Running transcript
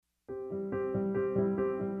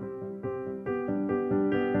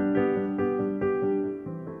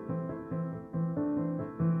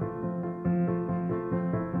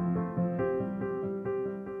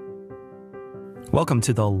Welcome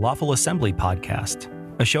to the Lawful Assembly Podcast,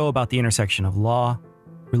 a show about the intersection of law,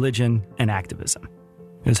 religion, and activism.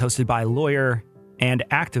 It is hosted by lawyer and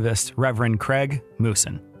activist Reverend Craig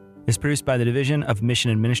Moosen. It is produced by the Division of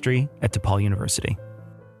Mission and Ministry at DePaul University.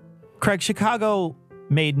 Craig, Chicago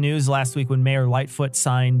made news last week when Mayor Lightfoot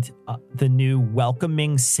signed the new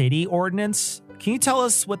Welcoming City Ordinance. Can you tell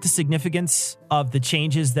us what the significance of the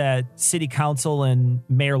changes that City Council and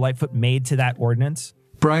Mayor Lightfoot made to that ordinance?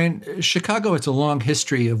 Brian, Chicago has a long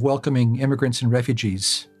history of welcoming immigrants and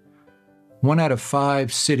refugees. 1 out of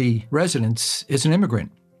 5 city residents is an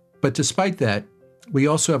immigrant. But despite that, we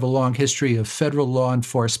also have a long history of federal law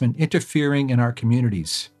enforcement interfering in our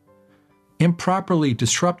communities, improperly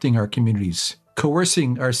disrupting our communities,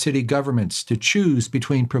 coercing our city governments to choose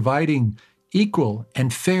between providing equal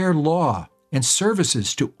and fair law and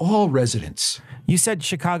services to all residents. You said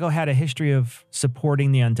Chicago had a history of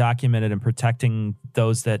supporting the undocumented and protecting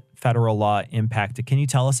those that federal law impacted. Can you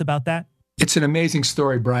tell us about that? It's an amazing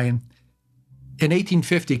story, Brian. In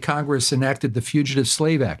 1850, Congress enacted the Fugitive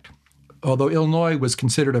Slave Act. Although Illinois was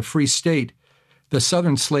considered a free state, the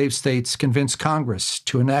southern slave states convinced Congress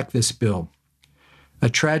to enact this bill. A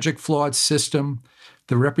tragic, flawed system.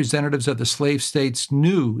 The representatives of the slave states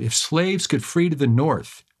knew if slaves could flee to the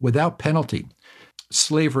north without penalty,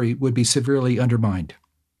 slavery would be severely undermined.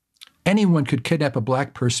 Anyone could kidnap a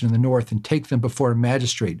black person in the north and take them before a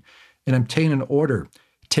magistrate and obtain an order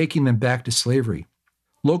taking them back to slavery.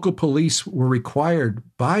 Local police were required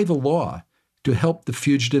by the law to help the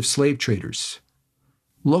fugitive slave traders.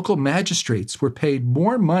 Local magistrates were paid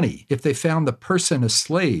more money if they found the person a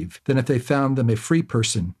slave than if they found them a free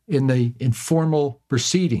person in the informal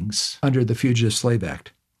proceedings under the Fugitive Slave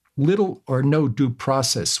Act. Little or no due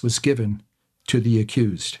process was given to the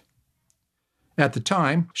accused. At the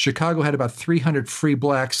time, Chicago had about 300 free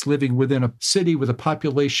blacks living within a city with a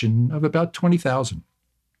population of about 20,000.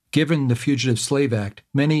 Given the Fugitive Slave Act,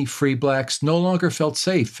 many free blacks no longer felt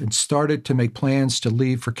safe and started to make plans to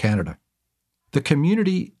leave for Canada. The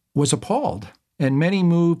community was appalled, and many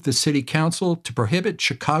moved the city council to prohibit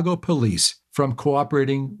Chicago police from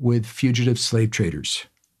cooperating with fugitive slave traders.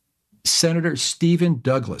 Senator Stephen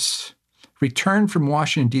Douglas returned from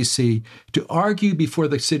Washington, D.C. to argue before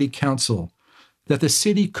the city council that the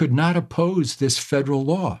city could not oppose this federal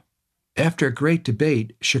law. After a great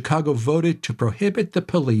debate, Chicago voted to prohibit the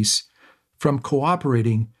police from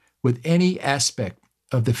cooperating with any aspect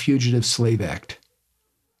of the Fugitive Slave Act.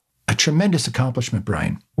 A tremendous accomplishment,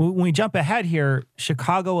 Brian. When we jump ahead here,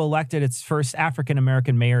 Chicago elected its first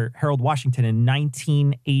African-American mayor, Harold Washington, in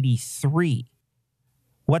 1983.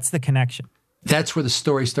 What's the connection? That's where the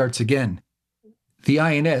story starts again. The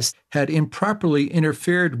INS had improperly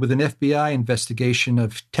interfered with an FBI investigation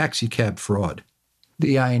of taxicab fraud.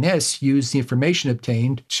 The INS used the information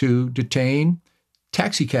obtained to detain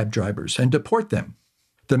taxicab drivers and deport them.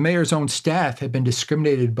 The mayor's own staff had been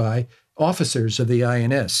discriminated by officers of the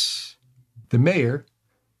INS. The mayor,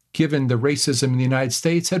 given the racism in the United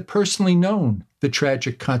States, had personally known the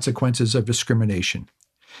tragic consequences of discrimination.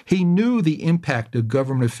 He knew the impact of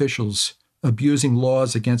government officials abusing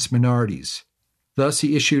laws against minorities. Thus,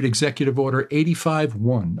 he issued Executive Order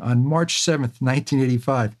 85-1 on March 7th,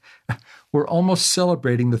 1985. We're almost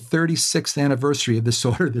celebrating the 36th anniversary of this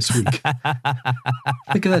order this week.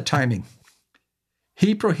 Think of that timing.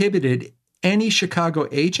 He prohibited any Chicago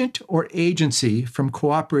agent or agency from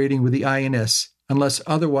cooperating with the INS unless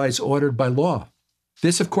otherwise ordered by law.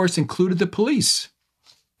 This, of course, included the police.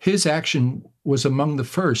 His action was among the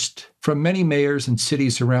first from many mayors and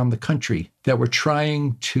cities around the country that were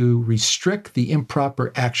trying to restrict the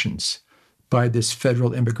improper actions by this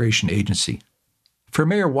federal immigration agency. For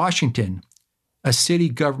Mayor Washington, a city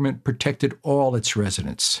government protected all its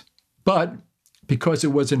residents. But because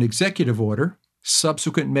it was an executive order,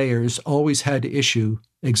 subsequent mayors always had to issue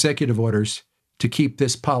executive orders to keep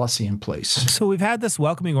this policy in place. So we've had this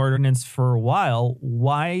welcoming ordinance for a while.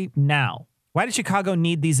 Why now? Why did Chicago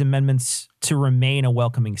need these amendments to remain a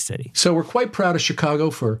welcoming city? So we're quite proud of Chicago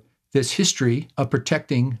for this history of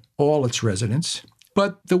protecting all its residents.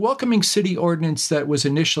 But the Welcoming City Ordinance that was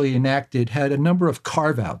initially enacted had a number of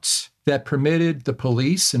carve-outs that permitted the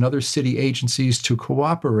police and other city agencies to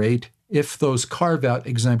cooperate if those carve-out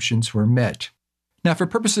exemptions were met. Now, for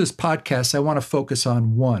purposes of this podcast, I want to focus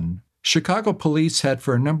on one. Chicago police had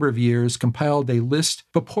for a number of years compiled a list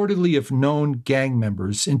purportedly of known gang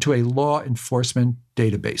members into a law enforcement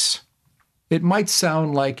database. It might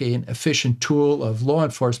sound like an efficient tool of law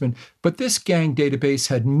enforcement, but this gang database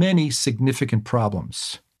had many significant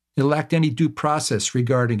problems. It lacked any due process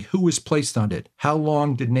regarding who was placed on it, how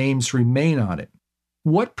long did names remain on it,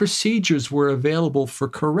 what procedures were available for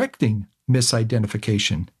correcting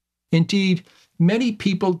misidentification. Indeed, many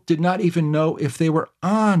people did not even know if they were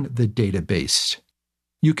on the database.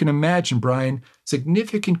 You can imagine, Brian,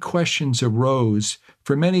 significant questions arose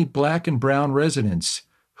for many Black and brown residents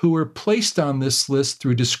who were placed on this list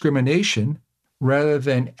through discrimination rather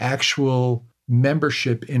than actual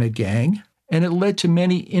membership in a gang, and it led to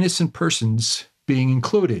many innocent persons being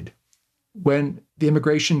included. When the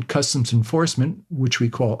Immigration Customs Enforcement, which we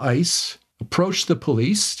call ICE, approached the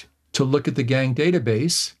police to look at the gang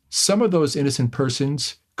database, some of those innocent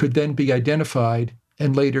persons could then be identified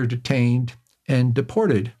and later detained and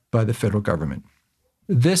deported by the federal government.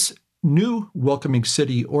 This new Welcoming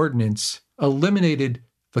City Ordinance eliminated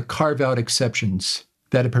the carve-out exceptions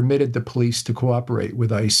that had permitted the police to cooperate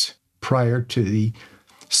with ICE prior to the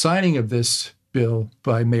signing of this bill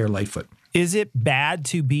by Mayor Lightfoot. Is it bad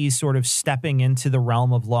to be sort of stepping into the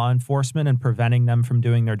realm of law enforcement and preventing them from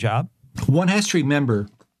doing their job? One has to remember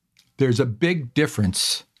there's a big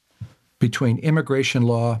difference between immigration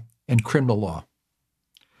law and criminal law.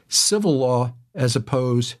 Civil law as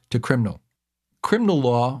opposed to criminal. Criminal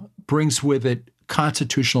law brings with it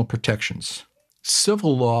constitutional protections.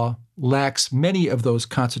 Civil law lacks many of those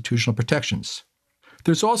constitutional protections.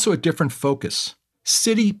 There's also a different focus.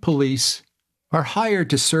 City police are hired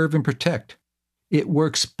to serve and protect. It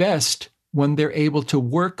works best when they're able to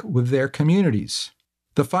work with their communities.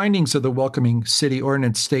 The findings of the Welcoming City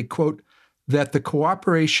Ordinance state, quote, that the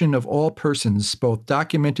cooperation of all persons, both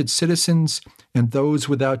documented citizens and those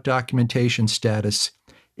without documentation status,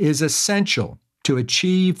 is essential to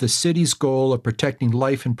achieve the city's goal of protecting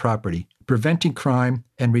life and property, preventing crime,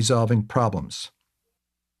 and resolving problems.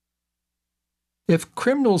 If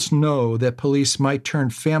criminals know that police might turn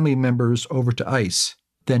family members over to ICE,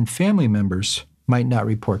 then family members might not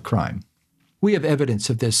report crime. We have evidence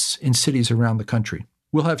of this in cities around the country.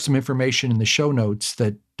 We'll have some information in the show notes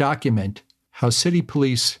that document how city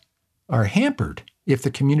police are hampered if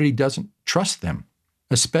the community doesn't trust them,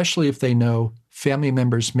 especially if they know family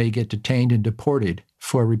members may get detained and deported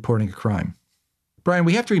for reporting a crime. Brian,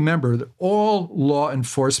 we have to remember that all law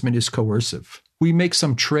enforcement is coercive. We make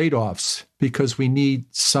some trade-offs because we need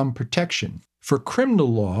some protection. For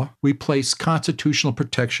criminal law, we place constitutional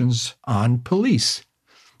protections on police.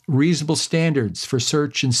 Reasonable standards for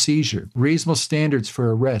search and seizure, reasonable standards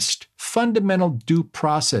for arrest, fundamental due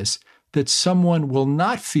process that someone will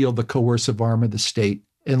not feel the coercive arm of the state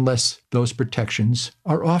unless those protections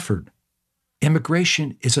are offered.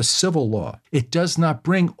 Immigration is a civil law. It does not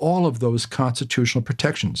bring all of those constitutional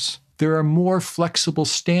protections. There are more flexible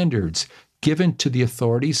standards given to the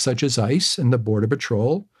authorities such as ICE and the Border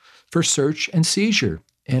Patrol for search and seizure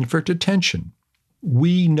and for detention.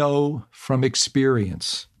 We know from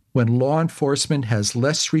experience when law enforcement has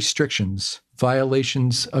less restrictions,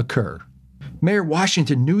 violations occur. Mayor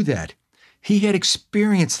Washington knew that. He had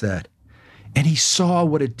experienced that, and he saw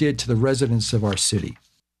what it did to the residents of our city.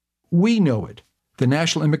 We know it. The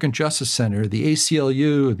National Immigrant Justice Center, the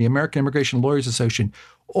ACLU, the American Immigration Lawyers Association,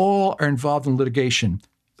 all are involved in litigation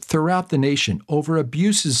throughout the nation over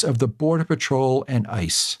abuses of the Border Patrol and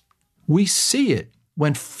ICE. We see it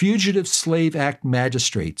when Fugitive Slave Act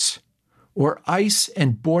magistrates or ICE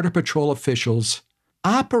and Border Patrol officials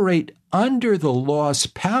operate under the law's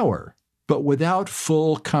power, but without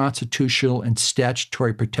full constitutional and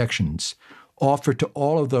statutory protections offered to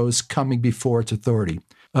all of those coming before its authority.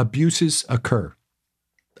 Abuses occur.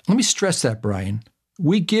 Let me stress that, Brian.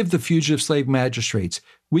 We give the fugitive slave magistrates,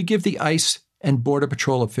 we give the ICE and Border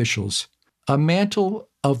Patrol officials a mantle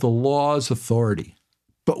of the law's authority,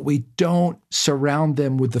 but we don't surround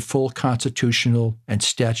them with the full constitutional and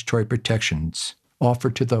statutory protections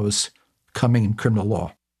offered to those coming in criminal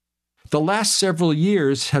law. The last several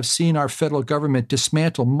years have seen our federal government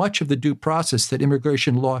dismantle much of the due process that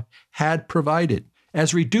immigration law had provided,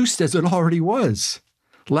 as reduced as it already was.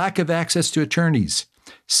 Lack of access to attorneys,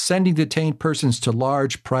 sending detained persons to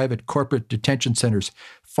large private corporate detention centers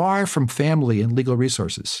far from family and legal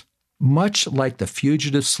resources. Much like the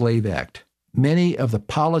Fugitive Slave Act, many of the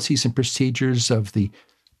policies and procedures of the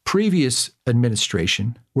previous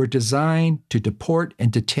administration were designed to deport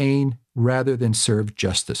and detain rather than serve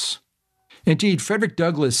justice. Indeed, Frederick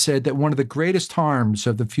Douglass said that one of the greatest harms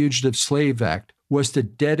of the Fugitive Slave Act was to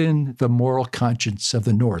deaden the moral conscience of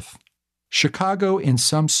the North. Chicago, in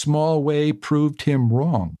some small way, proved him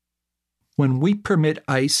wrong. When we permit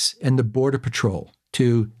ICE and the Border Patrol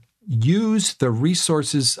to use the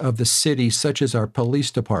resources of the city, such as our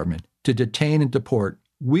police department, to detain and deport,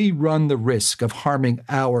 we run the risk of harming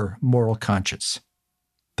our moral conscience.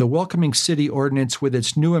 The Welcoming City Ordinance, with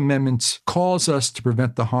its new amendments, calls us to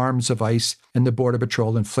prevent the harms of ICE and the Border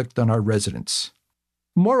Patrol inflict on our residents.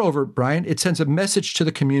 Moreover, Brian, it sends a message to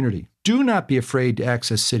the community. Do not be afraid to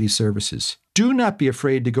access city services. Do not be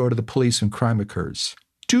afraid to go to the police when crime occurs.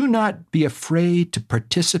 Do not be afraid to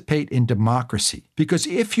participate in democracy, because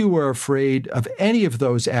if you are afraid of any of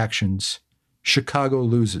those actions, Chicago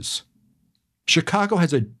loses. Chicago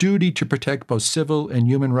has a duty to protect both civil and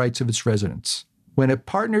human rights of its residents. When it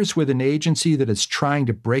partners with an agency that is trying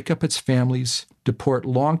to break up its families, deport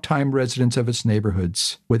longtime residents of its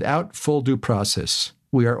neighborhoods without full due process,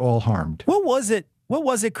 we are all harmed. What was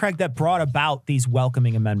it, Craig, that brought about these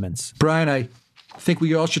welcoming amendments? Brian, I think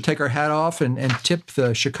we all should take our hat off and tip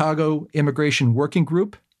the Chicago Immigration Working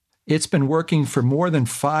Group. It's been working for more than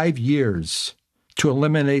 5 years to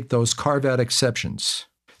eliminate those carve-out exceptions.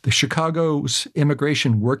 The Chicago's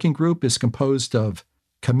Immigration Working Group is composed of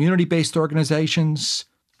community-based organizations,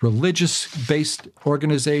 religious-based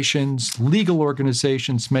organizations, legal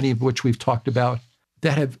organizations, many of which we've talked about,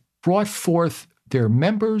 that have brought forth their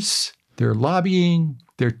members, their lobbying,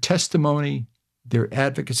 their testimony, their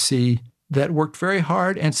advocacy, that worked very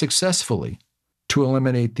hard and successfully to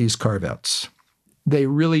eliminate these carve-outs. They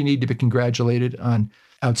really need to be congratulated on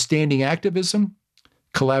outstanding activism,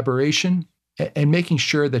 collaboration, and making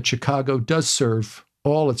sure that Chicago does serve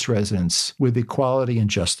all its residents with equality and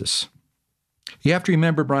justice. You have to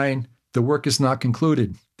remember, Brian, the work is not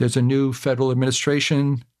concluded. There's a new federal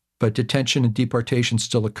administration, but detention and deportation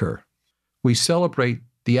still occur. We celebrate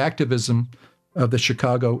the activism of the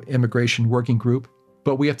Chicago Immigration Working Group,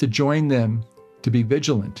 but we have to join them to be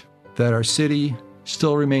vigilant that our city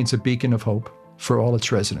still remains a beacon of hope for all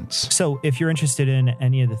its residents. So if you're interested in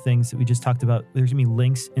any of the things that we just talked about, there's going to be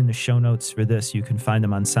links in the show notes for this. You can find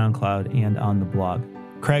them on SoundCloud and on the blog.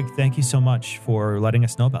 Craig, thank you so much for letting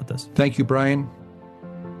us know about this. Thank you, Brian.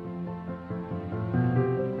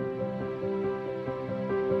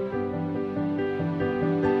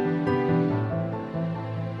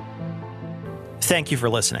 Thank you for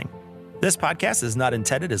listening. This podcast is not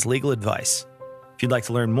intended as legal advice. If you'd like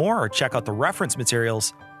to learn more or check out the reference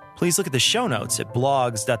materials, please look at the show notes at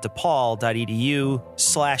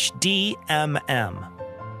blogs.depaul.edu/DMM.